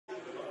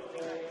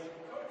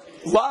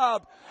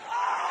Lob.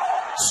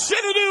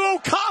 Chinedu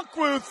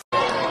Okonkwo.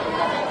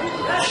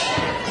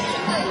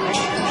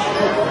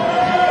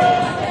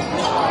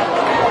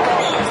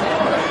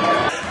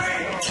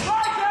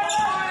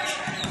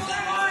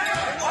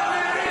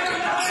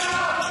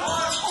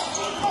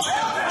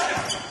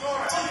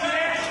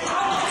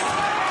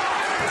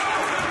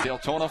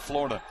 Deltona,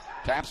 Florida.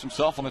 Taps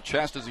himself on the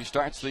chest as he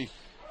starts the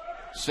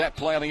set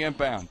play on the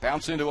inbound.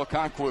 Bounce into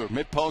Okonkwo.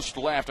 Mid-post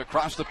left.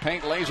 Across the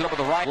paint. Lays it up with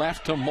the right.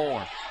 Left to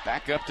Moore.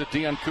 Back up to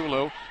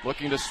Diankulu.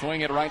 Looking to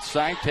swing it right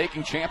side.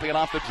 Taking Champion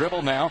off the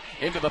dribble now.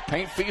 Into the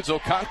paint. Feeds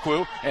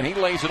Okonkwo. And he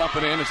lays it up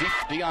and in as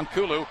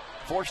Diankulu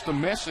forced the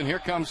miss. And here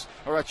comes,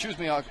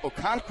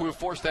 Okonkwo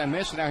forced that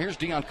miss. And now here's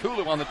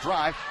Diankulu on the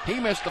drive. He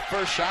missed the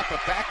first shot, but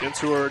back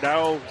into her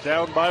now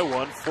down by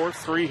one.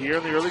 4-3 here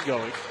in the early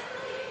going.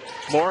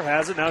 Moore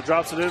has it, now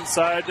drops it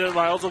inside to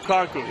Miles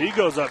Okonkwo. He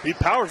goes up, he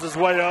powers his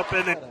way up,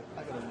 and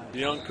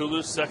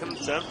Diankulu's second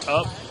attempt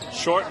up,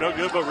 short, no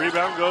good, but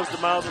rebound goes to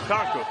Miles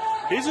Okonkwo.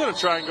 He's going to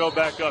try and go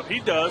back up. He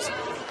does,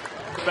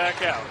 to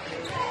back out.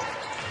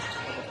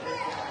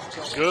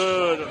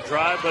 Good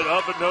drive, but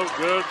up and no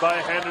good by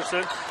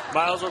Henderson.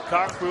 Miles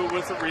Okonkwo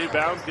with the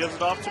rebound, gives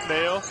it off to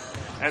Mayo,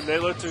 and they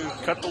look to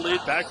cut the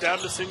lead back down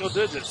to single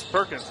digits.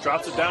 Perkins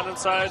drops it down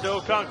inside to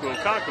Okonkwo.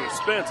 Okonkwo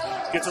spins,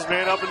 gets his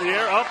man up in the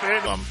air, up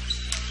and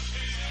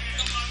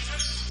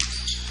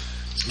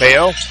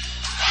Mayo,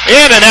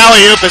 and an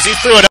alley-oop as he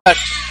threw it out,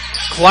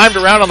 climbed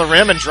around on the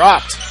rim and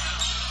dropped.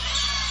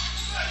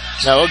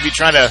 Now Ogie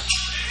trying to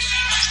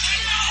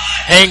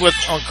hang with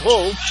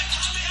Okonkwo.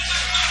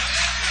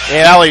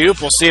 And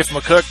alley-oop, we'll see if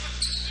McCook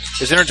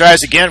is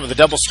energized again with a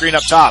double screen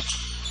up top.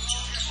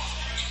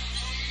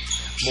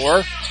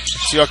 Moore,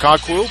 see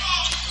Okonkwo.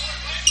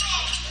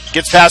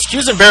 Gets past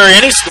Cusenberry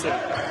and he's...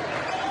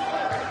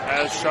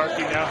 As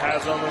Sharkey now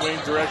has on the wing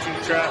directing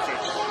traffic.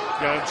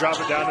 Going to drop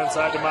it down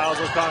inside to Miles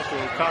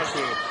Okonkwo.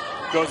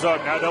 Okonkwo goes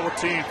up, now double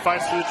team,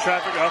 fights through the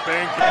traffic, up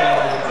and...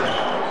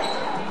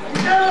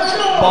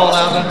 Ball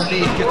out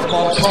underneath, gets the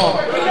ball to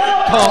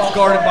Tom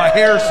guarded by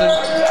Harrison.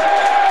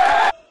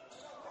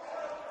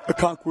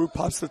 Okonkwo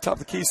pops to the top of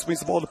the key, swings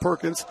the ball to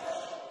Perkins.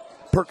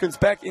 Perkins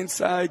back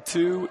inside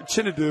to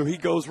Chinedu. He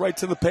goes right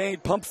to the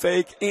paint, pump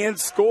fake, and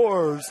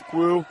scores.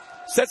 Okonkwo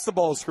sets the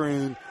ball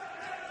screen.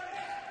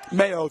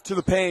 Mayo to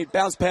the paint,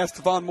 bounce pass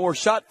to Von Moore,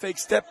 shot fake,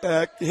 step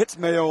back, hits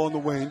Mayo on the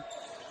wing.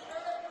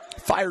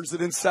 Fires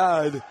it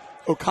inside.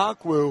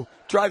 Okonkwo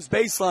drives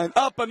baseline,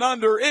 up and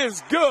under,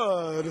 is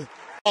good.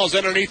 Ball's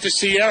underneath to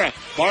Sierra.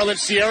 Marlon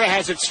Sierra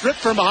has it stripped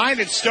from behind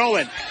and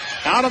stolen.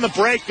 Out on the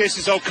break, this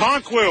is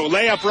Okonkwo.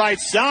 Layup right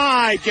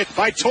side, get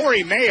by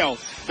Torrey Mayo.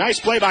 Nice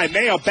play by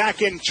Mayo,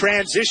 back in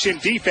transition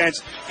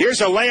defense.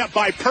 Here's a layup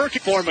by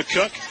Perkins for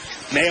McCook.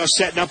 Mayo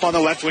setting up on the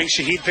left wing.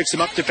 Shaheed picks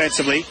him up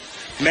defensively.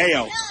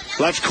 Mayo,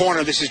 left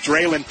corner, this is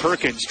Draylon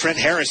Perkins. Trent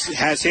Harris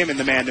has him in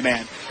the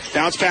man-to-man.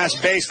 Bounce pass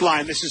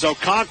baseline, this is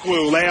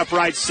Okonkwo. Layup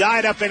right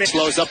side, up and it.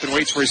 Slows up and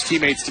waits for his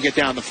teammates to get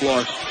down the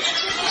floor.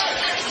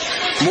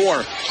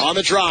 Moore on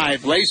the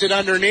drive, lays it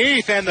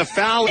underneath, and the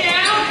foul.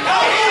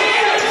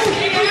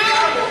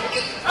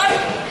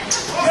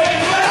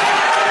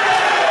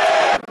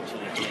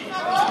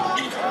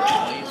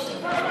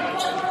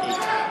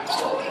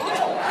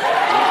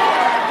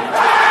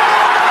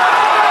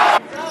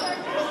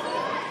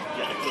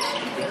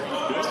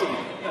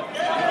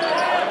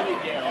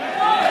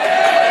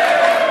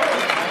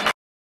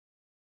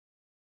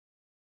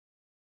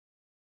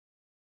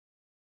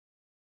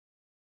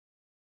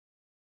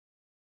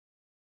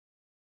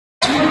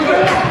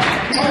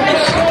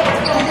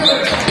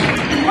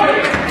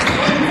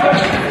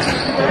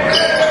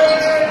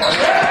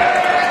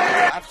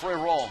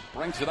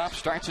 Brings it up,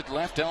 starts it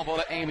left elbow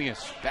to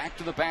Amius. Back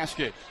to the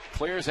basket.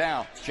 Clears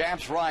out.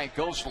 Jabs right.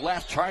 Goes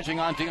left. Charging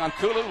on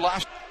Diankulu.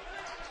 Lost.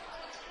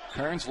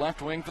 Kearns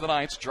left wing for the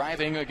Knights.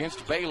 Driving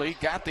against Bailey.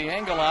 Got the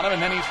angle on him,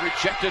 and then he's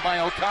rejected by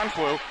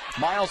Okonkwo.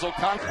 Miles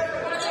Okonkwo.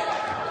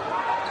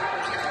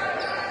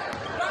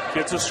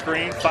 Gets a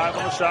screen. 5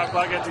 on the shot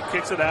clock as he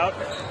kicks it out.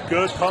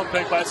 Good pump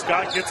fake by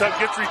Scott. Gets up,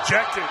 gets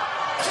rejected.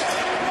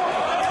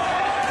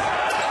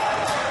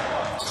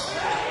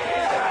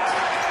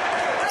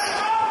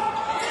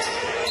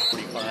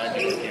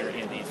 Here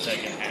in the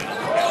second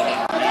half.